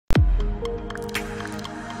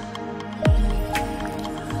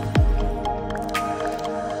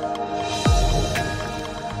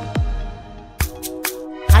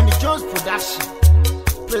production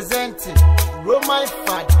presenting Roman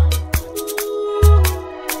Father.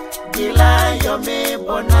 Gila yome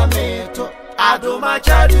bonameto aduma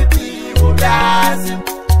charipi ugazi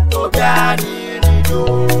ogani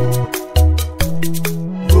nido.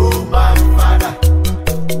 Roman Father,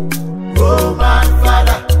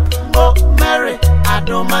 Mo Mary,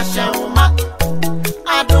 aduma shauma,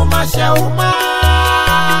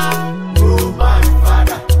 Roman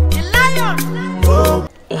Father, the lion.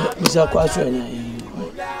 Mr. KWAKU,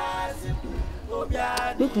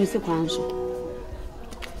 look, Mr. KWAKU.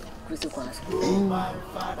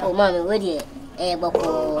 Oh, Mammy, where do you?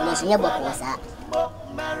 Boko, let's never was that.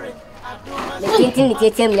 The king to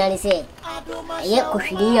tell me, I say, yet,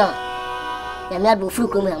 Kushina, the Melbourne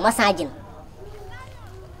Fruit, massaging.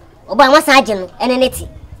 OBAA massaging, and an etty.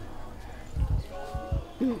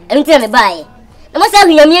 And tell me by. I must have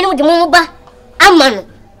you with the Moba. I'm man.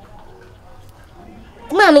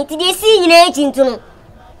 Mammy, did you see you aging to know?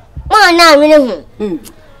 Ma now, you know.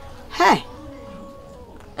 Hey.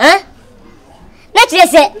 Huh? Naturally,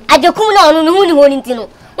 say, I do come on who wanting to know.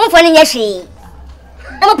 One for your shade.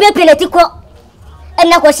 I'm a paper to cook.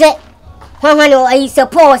 And that was it. I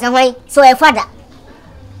suppose, and why so a father.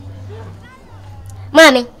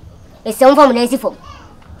 Mammy, it's some from Nancy for.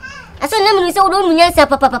 I saw them with so don't answer,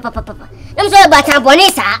 papa. I'm sorry about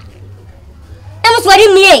Bonessa. I'm sorry,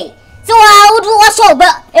 me. So I would wash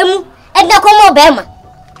over and now come more Bama.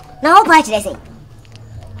 Now, what I say?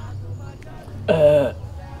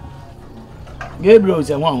 Gabriel is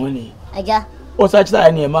a one winning. Aja. What's such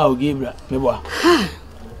that near Mao Gabriel? Meboa.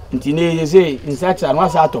 And you say, in such an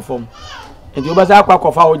was out of form. And you was a quack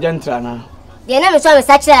of our gentle. The name is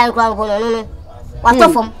such a grand. What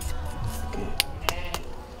of them?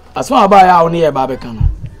 As far as our near Barbacano.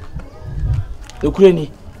 The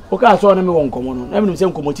cranny, okay, I saw them won't come on. Never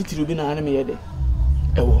same commodity to be an enemy a day.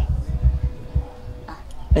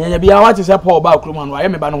 And you be out to say poor about Cruman, I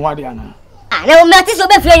am a Banwadiana. I know Mattis will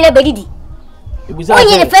be afraid of Bedidi. It was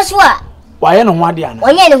only the first one. Why, I know Wadiana.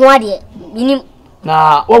 Why, I know Wadia.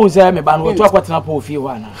 Now, what was I, my band will talk what an apple for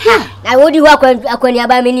one. I would you walk when you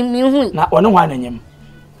buy many new, not one in him.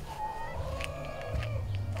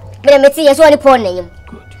 But I see a sort of porn name.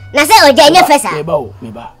 Now, say, Daniel Fessa.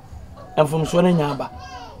 And from Swanning Yaba,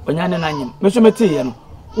 when you're an onion, Mr. Matian.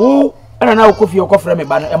 Oh, and I now coffee or coffee me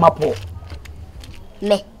banner and my poor.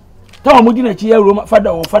 Me. Tom would in a chair room,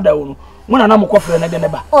 father, when I'm a coffee and a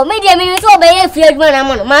never. Oh, maybe I mean, so by a field when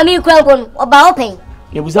I'm on Mammy Crampon or Baoping.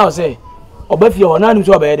 It was out, say, or Buffy or none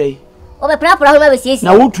to a bad or the proper however says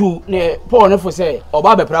now to near poor enough for say, or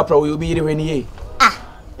Baba proper will be the rainy. Ah,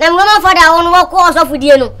 now, my father on walk course off with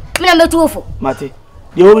you, number 2. Mate,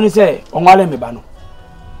 the woman say, on one me bano.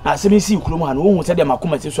 I see me see Kruman, who said them a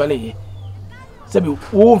come to Swally. Sabi,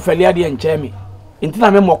 who Feliadi and Jamie. Until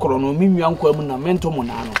I'm a mocron, me uncle Mento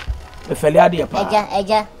Monano. The Feliadi apart.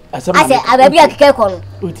 Eja. I said, I be a cakon.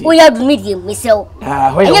 We have medium, Miss So.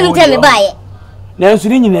 Ah, why you tell me by it? Now,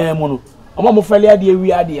 Surin in a mono. A mom of Feliadi,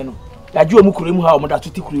 we are the that you mukurim how much to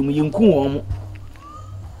tickle me in Coom.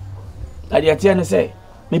 I dare say,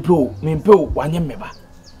 me po, 1 year member.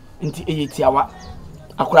 Into 8 hours.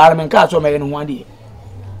 I could have been cast on in 1 day.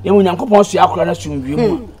 Then when Uncle Ponce Akra soon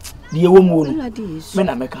view, dear woman,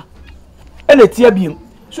 Menameka. And a tear beam,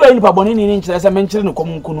 so any Paboni in inches as I mentioned in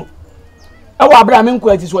common Kuno. Our Abraham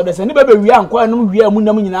qualities were the same, baby, we are quite no real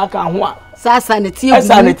Munaminaka and what. Sassa and a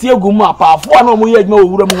tear guma, power, 4 no more yet no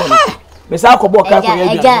room. Miss Alcoboca,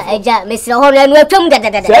 Mr. Holland, welcome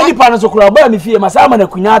that. Any partners of Crabban if you must have a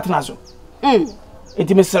Cunatnaso.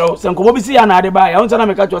 Intimacy, some Comobici and Adiba, I want to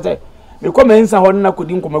make a say. The comments are holding a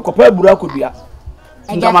couldn't come a copper Buracudia.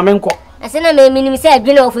 And Jamamenco. I sent a minimum said,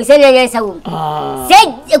 you know, for sending a sound. Said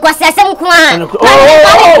it was some quan.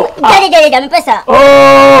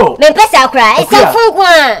 Oh, Mempesa cry, it's a full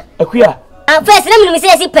quan. A queer. First, let me say,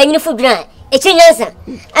 I penny food grind. A change answer. As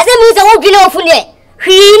I mean, the whole dinner for there.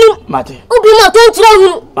 Mate. Who be not told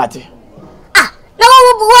you, Mate. Ah, no,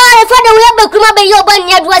 why, father, we have a crumb by your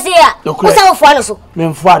bunny was here. No, Cosmo,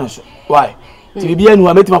 Memphanaso. Why? To be who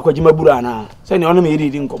I met Macojima Burana, send your enemy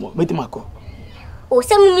reading come, Metimaco. Oh,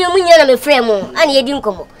 some million frame, and you didn't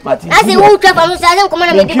come. But as a wood trap, I'm saying, come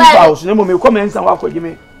on, make house, no more comments and walk with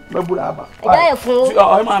me. Babulaba. I fool,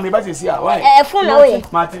 mammy, but is here. Why? A fool away,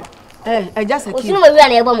 Martin. I just a few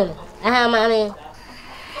woman. Ah, mammy.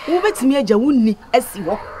 Who makes me a Jawuni as you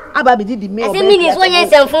walk? Ababi did the minutes when you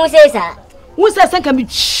send phone says, who says I can be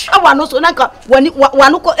one also when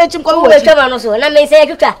one who called him come over, and I may say,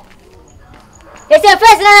 it's a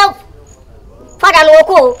first now. Father no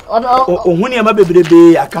ko ohuni e ma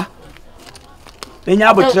bebrebe aka enya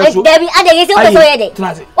abotire so David ade yesi o so yede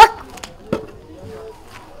what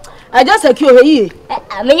I just secure here.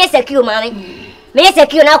 Me secure, mommy. Me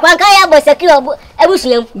secure na kwanka ya bo secure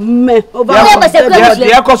ebusuam. Me over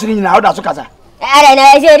the AKOSUA ni na oda so kasa. Ara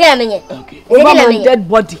na eze na menye. Over my dead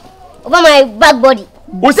body. Over my back body.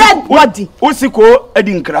 Dead body. Osiko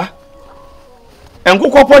edinkra.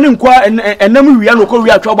 Enkokopọ ni nkwa enam wiya no ko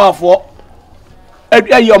wiya twobafo.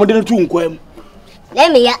 Ayi omde no tu nkwa am.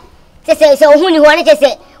 Let me ya. Se ohuni ho na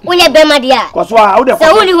se wonye bema dia. Koso a wo de se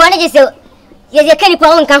ohuni ho na se ye kani pa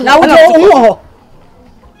won kan. Na wo ho.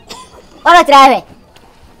 Ora trawe.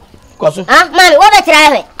 Koso. Ah, mami, wo be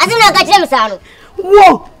trawe. Asina ka kire msa no.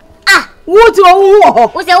 Wo. Ah, wo ti wo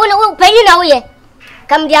ho. Wo se wo penyi na wo ye.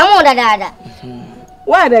 Kam dia mo dada.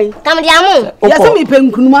 Wa dai? Kam dia mo. Ya se mi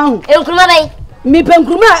penkunuma ho. Enkunuma bai. Mi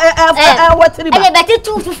penkunuma watiri ba. Ele beti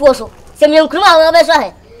tu fufu so. Se mi enkunuma wo be so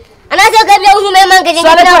he. Ana se ka bia hu me man ke je.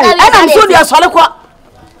 Ana so dia sole kwa.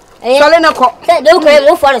 Sole na ko. Se do ko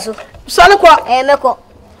mo fo so. Sole kwa. Me ko.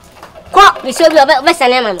 Kwa mi so bi be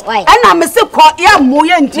sane man why ana me se kwa ya mo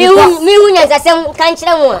ye nti kwa mi hu nya zasem kan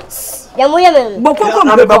kire mu a ya mo ye me bokoko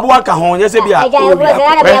na be babu aka ho nya se bia aja e bro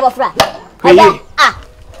se na be abofra aja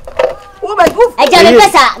wo ba ku aja me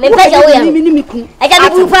pesa me peja wo ya aja me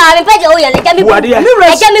bu pa me peja wo ya aja me bu aja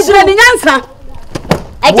me bu mi nyansa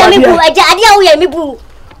aja me bu aja ade wo ya me bu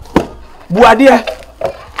ade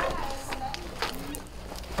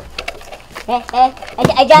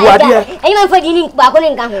aja ayi man fodi ni ba ko ni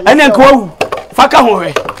nkan ho ene nko wu faka ho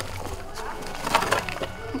we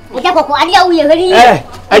aja koko ade wo ya heri aja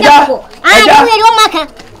aja wo ya o maka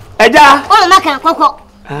aja o maka koko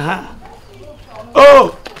aha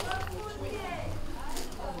oh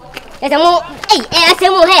Esemu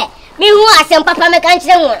asemu he mi hu asem papa me kan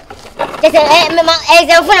kire mu tese me ma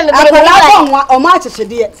ezemfu na me bere akala ko o ma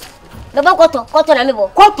chechede me bo koto na me bo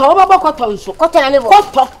koto o bo koto nso koto na me bo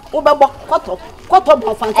koto o be bo koto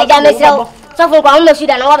bo fanka eja me se so fun kwa mo su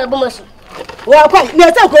da na wa be bo mo su wa kwa ne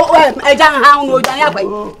se ko eja ha no ojan akwa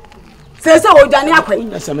se o ojan akwa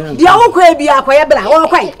dia wo kwa bi akwa ye bra wo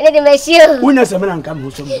kwa ne de me shi unya se me na nka mo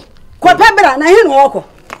so ko pe bra na he no wo ko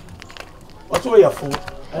o so ye fo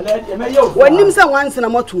ele e me ye o wanim se wanse na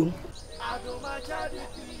moto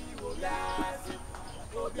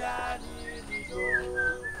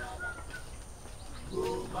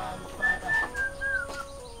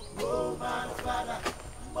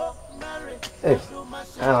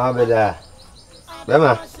Abeda.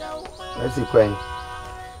 Bema. Let's see Queen.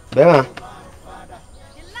 Bema.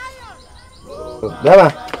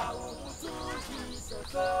 Bema.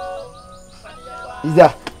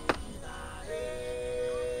 Isa.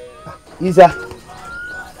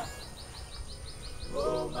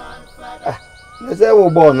 Let's say we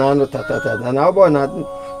born now tata na born na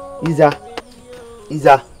Isa.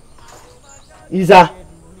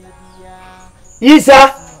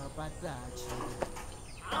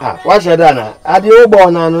 What should I na? Adi o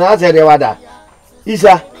born na na say dey wada.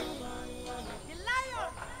 Isa.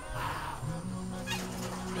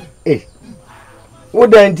 Wo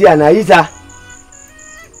dan ti ana Isa.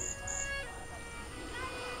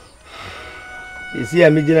 Isi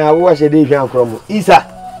ami jina wo hye dey hwan kro mo. Isa.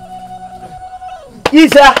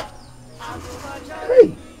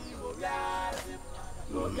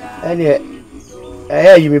 Ene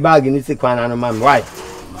you me bag ni se kwana no mam why?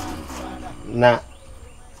 Na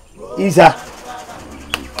Isa.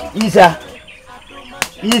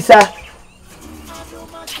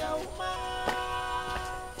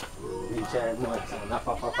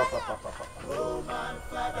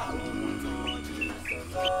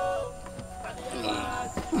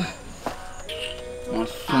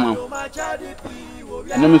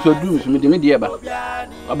 Ana me so dum so me de me de ba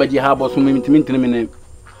abaji ha bo so me ntimi ne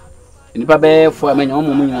nipa be fo amanya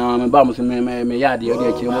omo mu nyina me ba mo so me ya de odi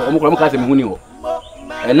akire omo kro mo ka se me huni ho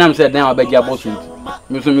enam se dan abaji aboso nti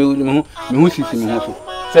me so me hu sisi me hu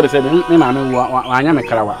so se me ma me wa anya me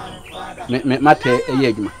karawa me mate eye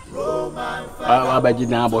adwuma abaji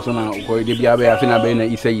dan aboso na ko de bia be afi na be na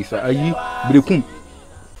isa ayi brekum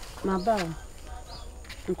ma ba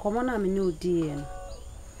nkomo na me ne odi e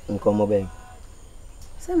nkomo be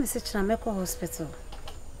se me se china me ko hospital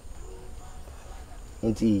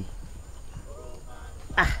nti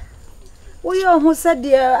wo yo hu se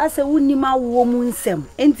de ase wunima wo mu nsem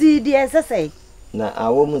nti de sese na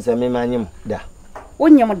awo mu se me manyem da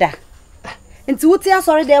wonyem da nti wuti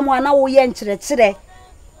asori dem ana wo ye nkyere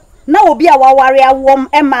na obi a waware awom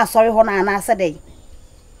e ma asori ho na ana ase dey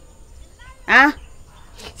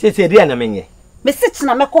se dia na menye me se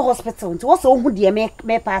china me ko hospital nti wo so hu de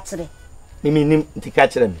me pa kire mimi nim nti ka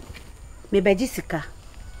kire me baji sika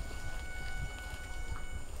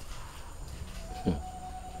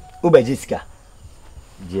Uba Jessica.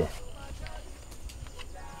 Je.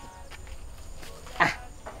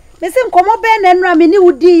 Me say nkomo be na nra me ni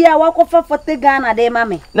wudi ya wakofa 40 Ghana de ma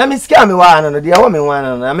me. Na me sika me wa no de awo me wa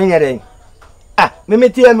no na me nyere. Ah, me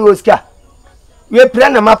metia me osika. We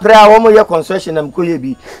plan na ma pra wo mo ye construction na mko ye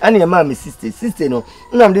bi. Ana ye ma me sister no.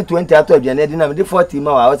 Na me de 20 ato aduane de na me de 40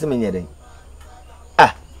 ma wa wo se me nyere.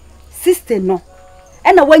 Ah, sister no.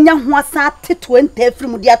 Ena wanya ho asa te 20 free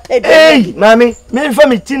mu de ato aduane. Hey, mami, me fa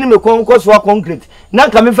me tini me konkoso concrete. Na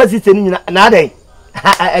ka me fa sister ni nyina na adai.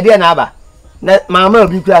 E de na aba. Na mama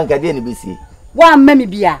obi kura nka de ne besi. Wa mami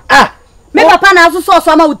bia. Ah, me papa na aso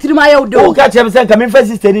so ma wutiri ma ye wo de. O ka chem se nka me fa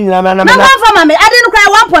sister ni nyina na me. Na fa mami, ade no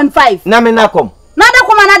kra 1.5. Na me na kom. Na da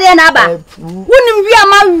kuma na de na aba. Wonim wi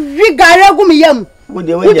ama wi gare gu me yam. Wo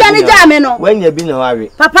de wanya ja me no. Wanya bi na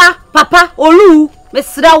wawe. Papa, olu, me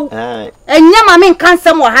sraw. Enya ma me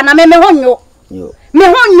nkansem wo ha na me honyo. Yo. Me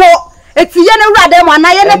honyo. Eti ye na wurade mo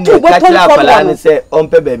na ye na tu botom ko no. Se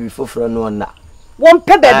ompe baby foforo no na.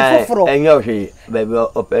 Wompe baby foforo. Enya hwe baby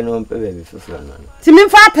ope no ompe baby foforo no. Ti me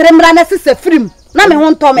fa tere mra na sese frim na me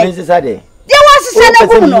ho ntome. Me sesa de. Ye wa sese na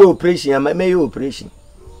gu no. Operation me operation.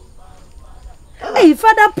 Hey,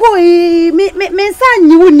 father boy, me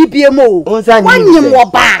sanyi woni biemo. Wanyim wo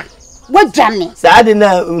ba. Wodwane. Sa de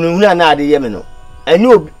na ununa na ade ye me no.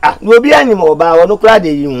 Eni obi na obi anyim wo ba wo no kra de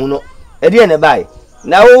yi hu no. E de ne bai.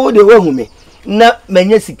 Na wo de wahu me. Na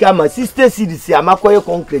manya sika ma sister series amakoye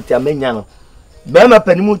concrete amanya no. Ba ma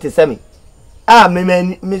panimu te sami. Ah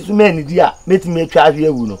me suma ni dia metimi atwa ahwe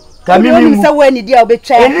awu no. Ka me mi se wo ni dia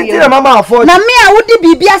obetwa ahwe. Eni tira mama afọ. Na me a wodi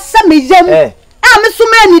bibia same yam. Ah me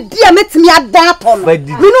suma ni dia metimi adan to no.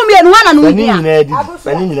 Minu me no wana no hia.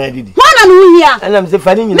 Fani nyina didi. Wana no hia. Ana me se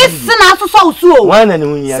fani nyina didi. Me sina so so usu o. Wana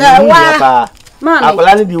no hia. Me pa.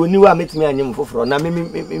 Akola ni di oni wa metimi anyem foforo na me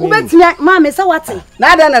ubetimi ma me se wate.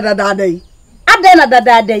 Na ada na dada yi. Ada na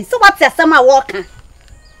dada yi. So wate asema wo ka.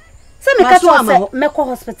 Se me ka to me ko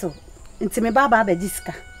hospital. Nti me baba ba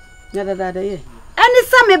disika. Na dada yi. Ani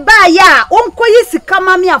se me ba ya onkoyi sika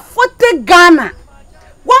ma me a 40 Ghana.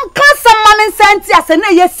 Won ka samman senti ase na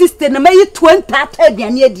ye sister na me 20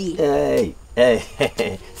 ataduane adi.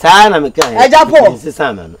 Sa na me kan. Ejapo.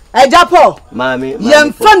 Sisa ma no. Ejapo. Mami.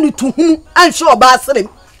 Yemfa nutuhu anhwe oba asrem.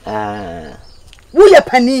 Wo ye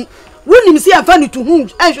pani. Wonim se yemfa nutuhu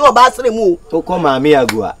anhwe oba asrem o. To ko mami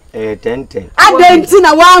agua 10. Adenti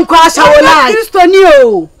na wanko asha wo na. Kristo ni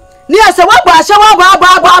o. Ni ase wa gba asha wa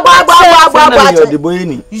ba. Yo the boy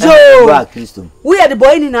ni. Yo. Ba Kristo. We are the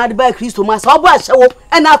boy ni na the ba Kristo ma sa oba asha wo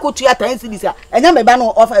e na akotu ya 10 cedis a. Enya me ba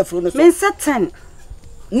no offer afro no so. Me se 10.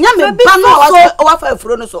 Nya me ba no offer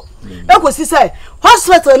afro no so. Ekosi say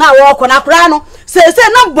hospital na wo kona kra no. Se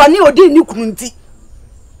na boni odi ni kunu nti.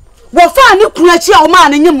 Wo fa ni kunu achi a wo ma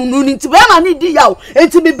na nyem nu nti ba ma ni di yawo.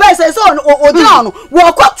 Enti me ba say o di no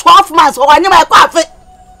wo ko 12 months o anyem e kwa afi.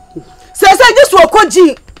 Se just wo ko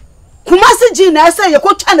ji Kumasi ji na say you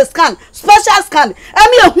go China scan, special scan.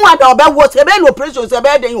 Emi ehun ada oba wo se be no operation se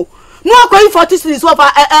be den yo. No akọ 40 cities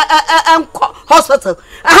over hospital.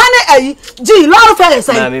 Aha ne ji lord fair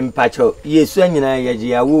say. Na me mpacho. Yesu anyina ye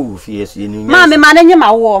ji awo wu fi Yesu ni nya. Ma me ma na nyem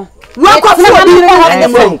awo. Wo akọ fu obi ni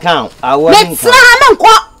hospital count. Awo ni. Me tra ha me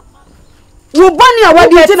nkọ. Wo boni a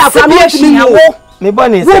wadi ti na kwame atimi ni wo. Me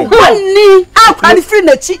boni say. Wo boni akwa ni free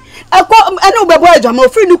na chi. Eko ene ubebo adwama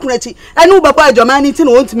ofri ni kunachi ene ubebo adwama ni ti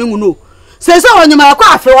na wontimi ngu no se onyuma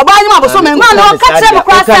akwa afi oba anyuma aboso men ma no ka tell me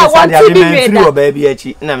cross want to be ready free oba bi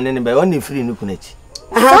achi na me ne be oni free ni kunachi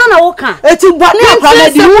sana wo ka eti boni akwa na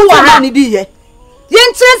di wu wa ni di ye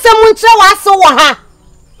ntire mu ntire wa so wo ha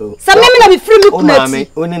sa me na be free ni kunachi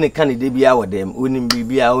oni ne kan de bia wo dem oni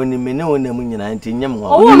bibia oni me ne onam nyina nti nyem ho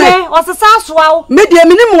o me o se sa so awo me de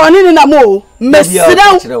me ni mo ni na mo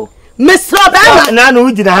mesira Mr. Baba na no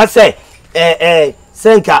ugina ha say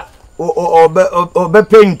senka obe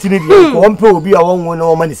paint ni di ko mpe obi a won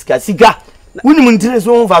no ma ni sika woni mun tire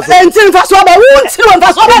so fa so entire fa so ba won tire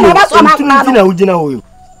fa so ba no ba so ma na ugina ho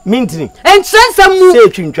mintini ensensam mu say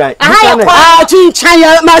twintwan twintwan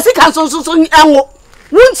ya ma sika so enwo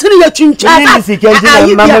won tire ya twintwan ni sika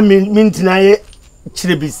ntina mama mintina ye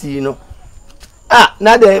chire bisi no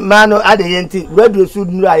na de manu ade yenti radio su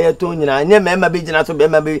nuru ayeto nyina anye mema be gina so be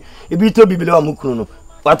ma be ebi to bibile wa mukunu no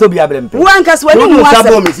wato bi abrempe wankas wani mu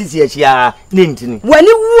asem me sisi achia ne ntini wani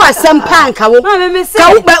wu asem panka wo ka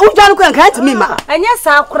wo ba udwan ko nka atimi ma anya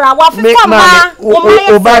sa kura wa fefa ma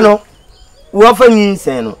oba no wo fa nyin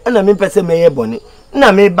sen no na me pese me ye boni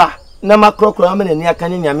na me ba na makrokro am na ni aka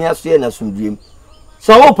nyame aso ye na sumduem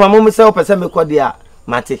so wo pamo me se wo pese me kode a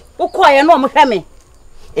mate wo ko ye no mo hwe me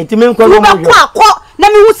enti me nko no mo akọ na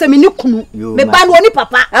me hu se me ni kunu me ba no ni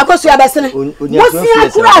papa AKOSUA besene wo si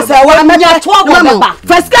akura se wa ma ja to go ba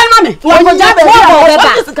first kan ma me wo ja be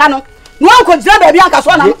ba sika no no ko jira baby anka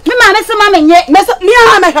so na me ma me se ma me nye me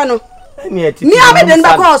ha me hwa no ni abi den ba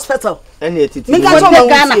hospital ene titi me ka so ma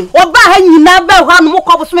Ghana oba ha nyina ba hwa no mo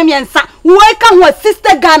ko so me miensa wo ka ho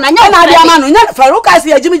sister Ghana nya na dia ma no nya faruka se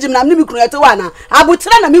yajimi jim na me kunu ete wa na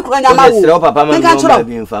abutira na me kunu nya ma wo papa ma no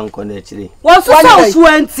bi mfa nko na akire wo so so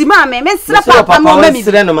anti ma me sira papa no ma mi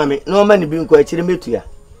sira no ma me no ma ni bi nko akire metua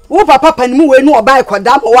wo papa panimu we no oba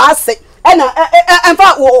ikoda ma wa ase ena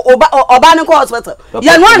enfa oba ne ko hospital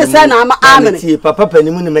ye no ne say na amene ti papa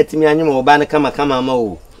panimu ne matimi anyem oba ne kama ma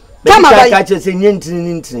wo kama ba ka che se nyentini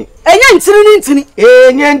ni ntini enya ntini ni ntini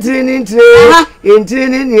nyentini ni ntini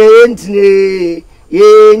entini ni entini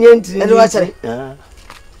nyentini edo wa chere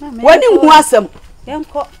wani hu asem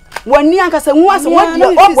yenko wani anka se hu asem wodi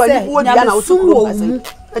obo ni wodi na wo so asem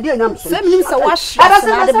ade enya so se minim se wa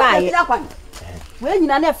hwa na de baaye we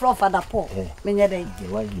nyina na efro father Paul menye den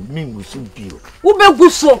wa mingu so bio wo be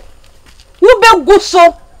guso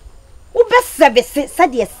service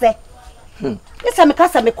sade se esa me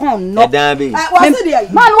kasa me kon no dabi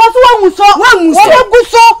man wo so wa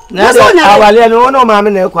guso na awale no no ma me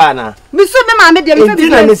na kwa na mi so me ma me de me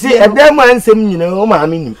na me si edam ansem nyina o ma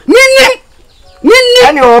me nim minni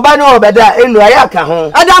ani oba no obeda enu ayaka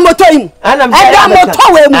ho adam motoim adam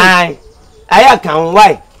motowe mu ai ayaka ho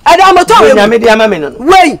why adam motowe nyame dia ma me no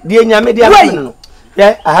wey die nyame dia ma me no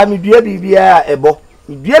ye aha me dua bibia ebo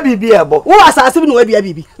dua bibia ebo wo asase bi no wadua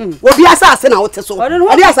bibi obi asase na wote so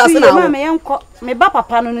ade asase na wo me yenko me ba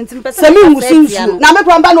papa no ntim pese semi ngusunsu na me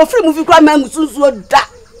pamba no free movie kra ma ngusunsu da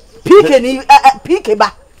pike ni pike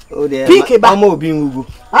ba o de pike ba ama obi ngugu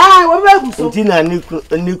wo be guso ntina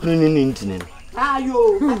nikru ni ntine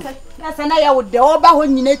ayo na sana ya wo de oba ho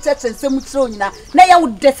nyina chechensem tiro nyina na ya wo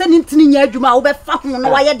de se ntini nya adwuma wo be fa ho no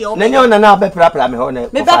wa ye de oba na nya na be prapra me ho na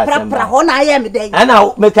me be prapra ho na aye me den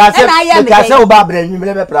ana me ka se wo ba bra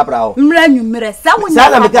nwumre be prapra ho mra nwumre sa wo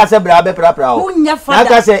nya me ka se bra be prapra ho unya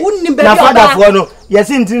fada unni be na fada fo no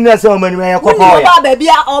yesi ntini na se o mani ye kopa o ya ba ba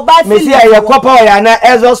bia oba fi me se ye kopa o ya na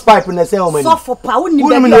exhaust pipe na se o mani so for pa unni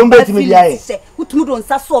be no betimi dia ye utumu don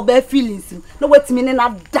sa so oba feelings na watimi ne na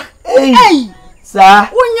da sa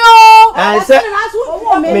unyo se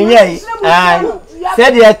menye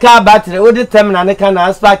said your car battery wo de terminal ne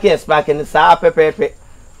kana spark ne sa pepepe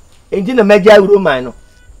enji na magia roman no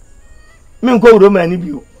me nko roman ni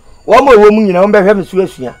bio wo ma wo mu nyina wo be hwe me so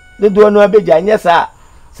asua de do no abeja nya sa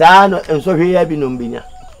no enso hwe ya bi no mbinya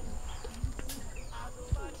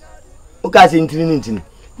o ka se ntini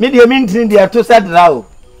me de mi ntini de ato sadra o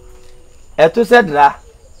eto sadra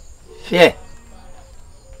hwe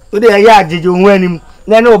o de ya agije onwa anim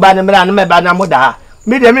na ne oba ne mra ne meba na moda ha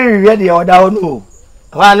me de me wiwe de oda ho no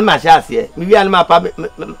ha ne ma sha ase me wi an ma pa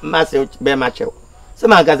ma se be ma chew se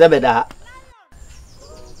ma ga ze be da ha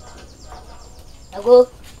ago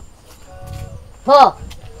po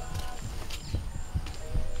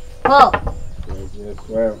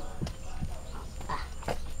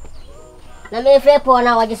na me fe po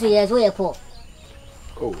na waje so ye po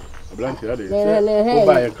oh ablanti ade se o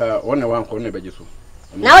ba ye ka wona wan ko ne beje so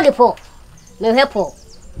na o de po me he po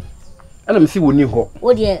ana me si woni ho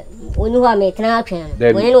o de woni ho me tena atwen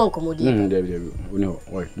woni no nkomodi de woni ho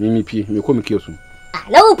oi mi pie me ko me kiosu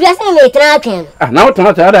na o pia se me tena atwen na o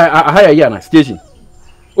tena ta aha ya na station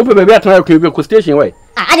o pe bebe atena ko station wai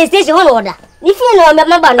the station ho no da ni fie no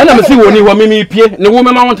me ba no ana me si woni ho me pie ne wo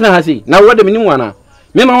me ma won tena ha sei na wo de me ni mu ana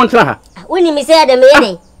me ma won tena ha woni mi se da me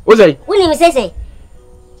ne o sei woni mi se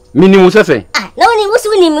minimu sese na woni wusu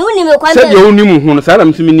woni me kwa se de wonimu hu no sara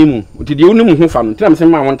msi minimu ti de wonimu hu fa no tira mse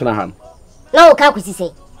ma won tena ha na o ka kwisi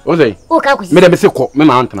se o sei o ka kwisi me de be se ko me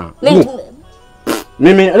ma won tena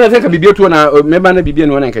me ana se ka bibie to na me ba na bibie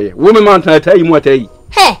no na nkaye wo me ma won tena ta yi mu ata yi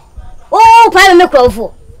he o pa me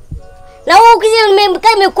krofo na wo kwisi me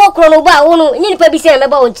ka me kokro no ba wo no ni pa bi se me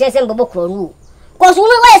ba won chese me ba kro no ko so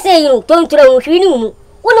no wa se yi no to ntira wo hwi ni mu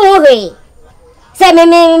wo no wo hwe se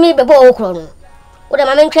me be bo kro no o da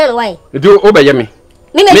mama ntwen why do obeye me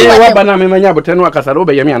me wa bana me manya bote no akasa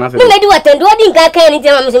obeye me anase me di watendo odi nka kan ni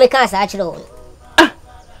tema me ka sa akire wo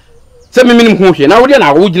se me minim hu hwe na wo de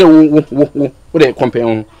na wo gire wo de compare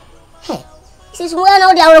ho si so na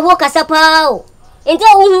wo de awro ho kasa pa o enti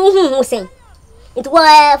hu sen enti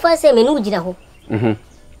wa fa se me no gire ho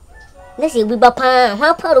na se bi ba pa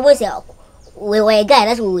ha pa ro bo se we guy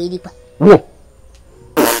na so we di pa wo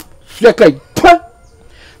se kai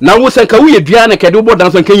na wo se ka wo ye dua na kede wo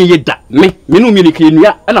bodan so kan ye da me no mi ni ke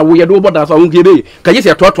nua na wo ye do bodan so wo ke be ka ye se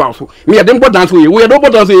totoa so me ye de bodan so ye wo ye do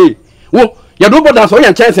bodan so ye wo ye do bodan so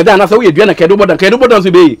ye chance da na so wo ye dua na kede wo bodan so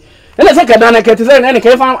be ene se ka da na kete se ene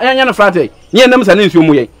ke fa anya na frate ye nam sa na nsuo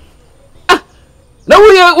mu ye na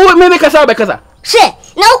wo ye wo me be kasa be kasa she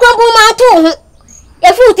na wo kwampo ma to ho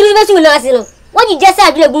e fu tiri be su na ase no wo ji jesa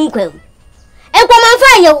adure bunkwan e kwa man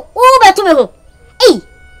fa ye wo betu me ho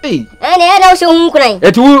ane ya da wo hun kunan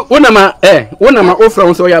eti wona ma ofra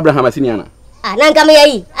won so ya Abraham asini ana na nka me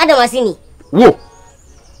yayi Adam asini wo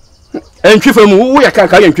entwifa mu wo ya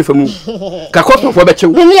ka ya entwifa mu ka kosto fo be chew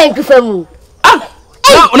me entwifa mu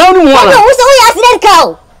na wonu mu ana wo so wo ya accident ka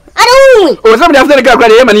o ada wu o so be accident ka kwa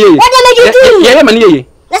ye mani ye mani ye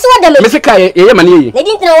na so wada me se ka ye mani ye na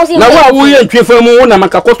dintina wo si na wo ye entwifa mu na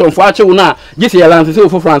maka kosto fo a chew na gisi ya lance se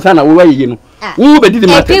fo France na wo yi no wo be didi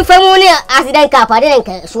mate entwifa mu ni accident ka pa de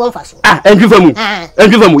nka so won fa so entwifa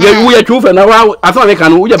mu ye wo ye twifa na wa afa me ka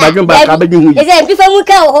no wo je badwon ba ka badwon hu yi ese entwifa mu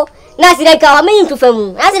ka ho na accident ka ho me entwifa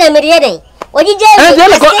mu accident me de den oji je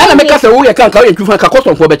ana me ka se wo ye kan ka wo ye entwifa ka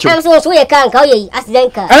kosto fo be chew am so ye kan ka wo ye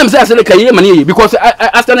accident ka ana me se accident ka ye mani ye because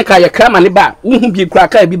accident ka ye ka mani ba wo hu bi kra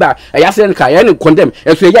ka bi ba ya accident ka ye ne condemn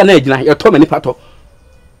e so ye ya na agina ye to mani pato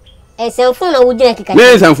esenfu na wo gina kika me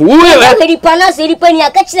esenfu wo ye ri pana so ri pani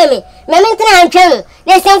aka kire me me ntena antwen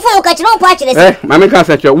na esenfu ka kire wo pa kire se mame ka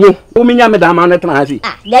se kire wo minya me da ma na tena ha si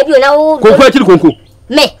da bi na wo konko akiri konko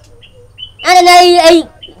me ana na ai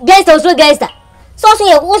gangster so gangster so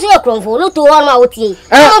ye wo so ye kronfo lo to ho ma wo tie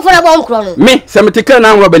mo fora bo nkro no me se me tika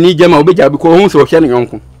na roba ni jema obeja bi ko hu so hye ne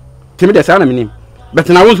yonko timi de sa na minim bet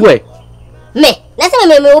na wo so we me na se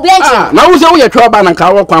me obi anchi na wo se wo ye twa ba na nka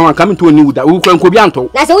wo kwan ka me to ni wuda wo kwan ko bi anto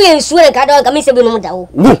na se wo ye nsuo nka da nka me se bi no da wo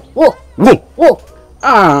wo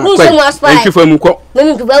mu se mo aspa entwifa mu ko me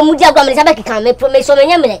ntwa mu dia gwa me sabe kika me me so me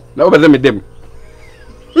nyamre na wo be ze me dem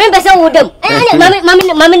me be se wo dem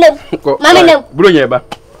mami nem bro nye ba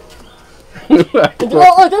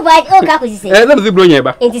o to ba o ka ko si se na me bro nye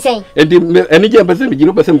ba enti sen enti eni je be se me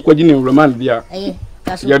gino be se me ko gini roman dia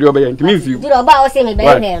ya dio be enti mi fi diro ba o se me be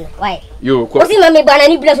he why yo ko o si mami ba na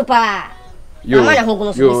ni bila so pa yo mama na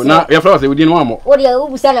hongo so yo na ya flawa se udi no amo o dia o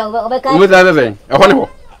busa na o be ka o me za ze e ho ne ho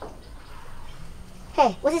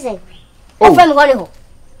he o si se o fa me ho ne ho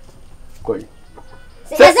ko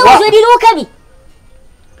se wo so di no ka bi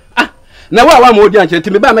na wa mo odi anche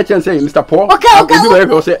timi ba me chen say Mr. Paul obi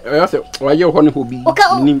we say wa ye ho ne ho bi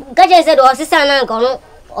ni ka je say do sisa na nko no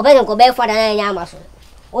obe nko be fada na nya amaso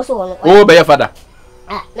o so no o be ye fada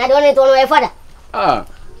na do ne to no e fada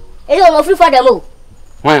e do no free fada mo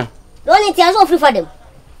wa do ne ti aso free fada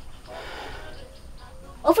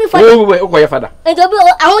o free fada o ko ye fada e do bi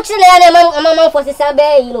ahun chire ya na mama for sisa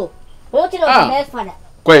be you know o ti no be fada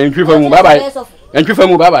ko en twifa mu bye bye en twifa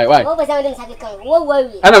mu bye bye why o be sa dem sake kan wo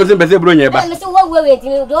wi ana me se be se bro nye ba ana me se wo wi ti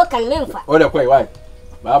do kan me mfa o de ko why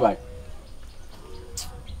bye bye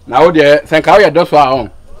na o de sen ka o ye do so a on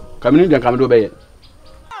kamini de kam do be ye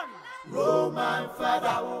Roman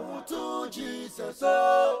father to Jesus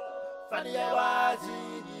so fani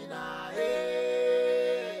wazi na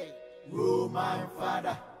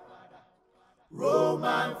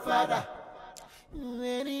Roman father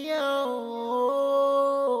when you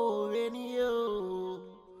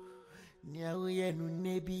nyawe nu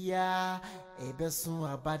nebia ebesun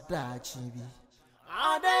abada chibi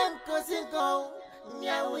adan kosinko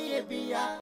nyawe bia